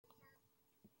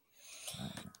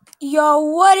Yo,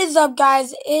 what is up,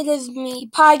 guys? It is me,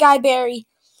 Pie Guy Barry,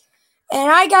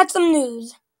 and I got some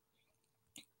news.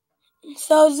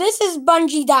 So this is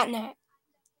Bungie.net,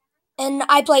 and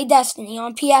I play Destiny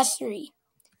on PS3.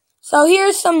 So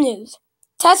here's some news.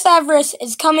 Tess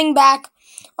is coming back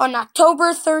on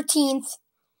October 13th,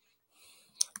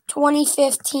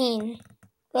 2015.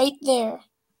 Right there.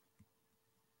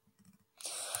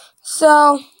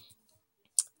 So,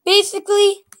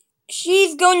 basically,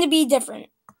 she's going to be different.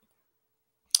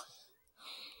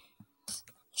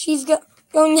 She's going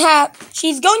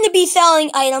to be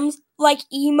selling items like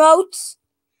emotes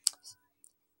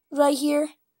right here.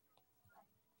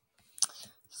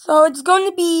 So it's going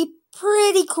to be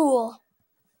pretty cool.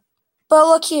 But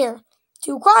look here.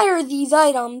 To acquire these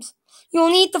items, you'll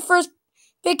need to first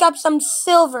pick up some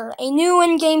silver, a new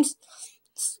in-game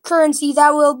currency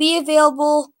that will be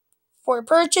available for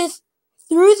purchase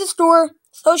through the store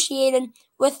associated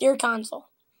with your console.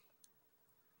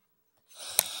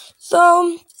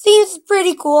 So, seems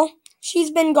pretty cool. She's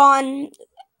been gone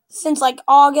since like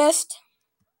August.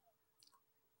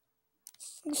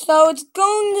 So it's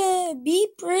going to be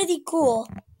pretty cool.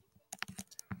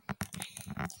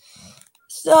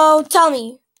 So tell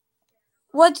me,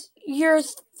 what's your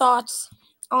thoughts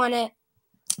on it?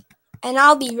 And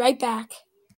I'll be right back.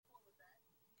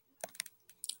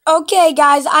 Okay,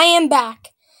 guys, I am back.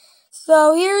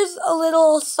 So here's a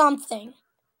little something.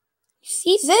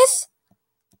 See this?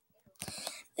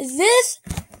 This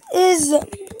is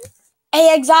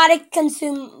a exotic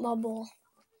consumable.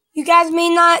 You guys may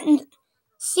not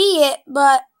see it,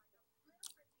 but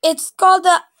it's called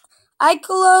the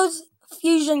Icolos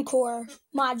Fusion Core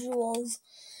modules.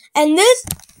 And this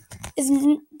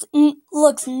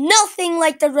looks nothing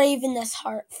like the Ravenous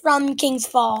Heart from King's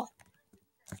Fall.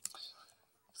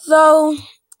 So,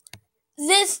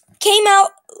 this came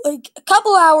out like a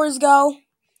couple hours ago,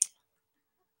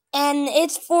 and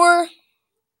it's for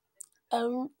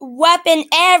a weapon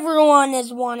everyone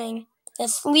is wanting, the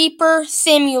Sleeper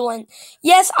Simulant.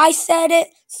 Yes, I said it,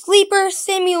 Sleeper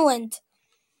Simulant.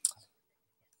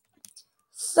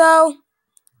 So,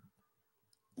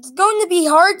 it's going to be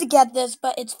hard to get this,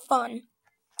 but it's fun.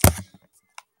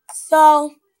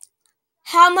 So,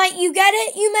 how might you get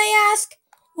it, you may ask?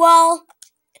 Well,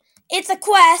 it's a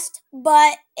quest,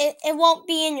 but it won't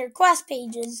be in your quest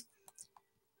pages.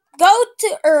 Go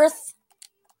to Earth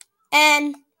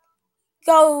and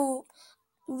go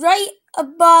right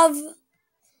above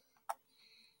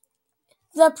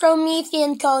the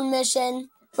Promethean Code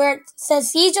mission where it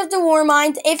says Siege of the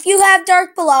Warmind. If you have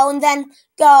Dark Below, and then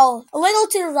go a little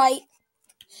to the right,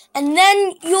 and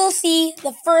then you'll see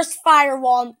the first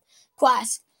Firewall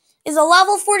quest. It's a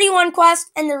level 41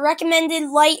 quest, and the recommended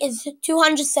light is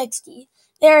 260.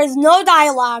 There is no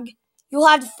dialogue. You'll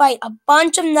have to fight a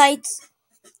bunch of knights,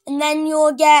 and then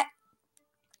you'll get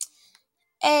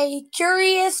a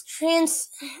curious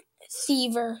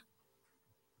transceiver.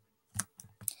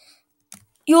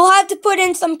 You'll have to put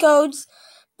in some codes,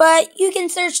 but you can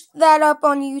search that up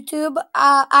on YouTube.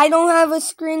 I don't have a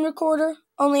screen recorder,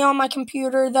 only on my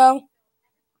computer though.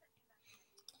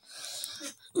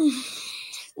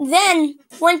 Then,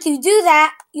 once you do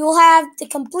that, you'll have to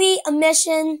complete a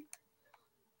mission.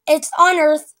 It's on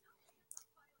Earth.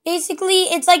 Basically,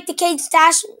 it's like the Cade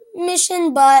Stash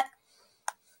mission, but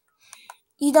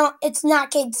it's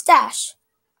not Cade Stash.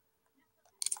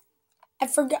 I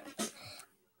forgot.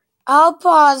 I'll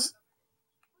pause,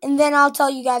 and then I'll tell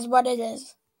you guys what it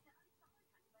is.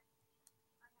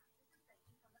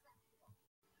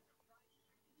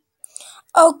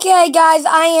 Okay, guys,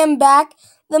 I am back.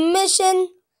 The mission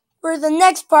for the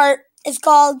next part is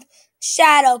called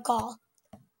Shadow Call.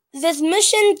 This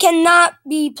mission cannot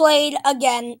be played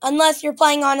again unless you're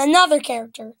playing on another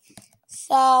character.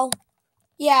 So,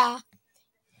 yeah.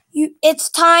 It's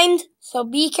timed, so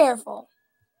be careful.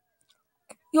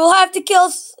 You'll have to kill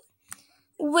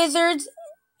wizards.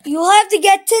 You'll have to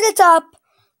get to the top,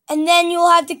 and then you'll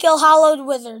have to kill hollowed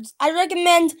wizards. I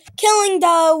recommend killing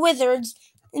the wizards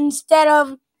instead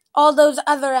of all those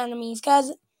other enemies,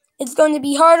 because it's going to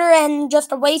be harder and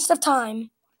just a waste of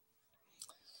time.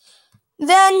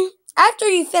 Then, after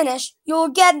you finish, you'll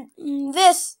get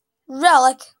this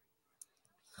relic,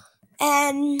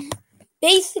 and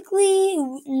basically,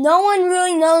 no one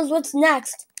really knows what's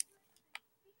next.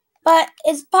 But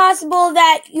it's possible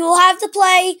that you'll have to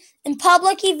play in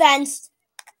public events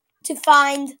to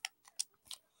find,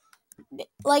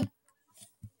 like,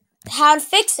 how to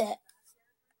fix it.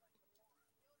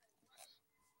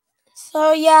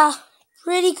 So, yeah,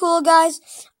 pretty cool, guys.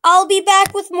 I'll be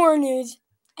back with more news.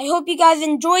 I hope you guys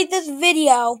enjoyed this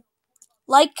video.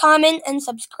 Like, comment, and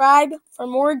subscribe for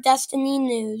more Destiny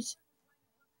news.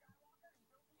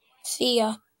 See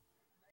ya.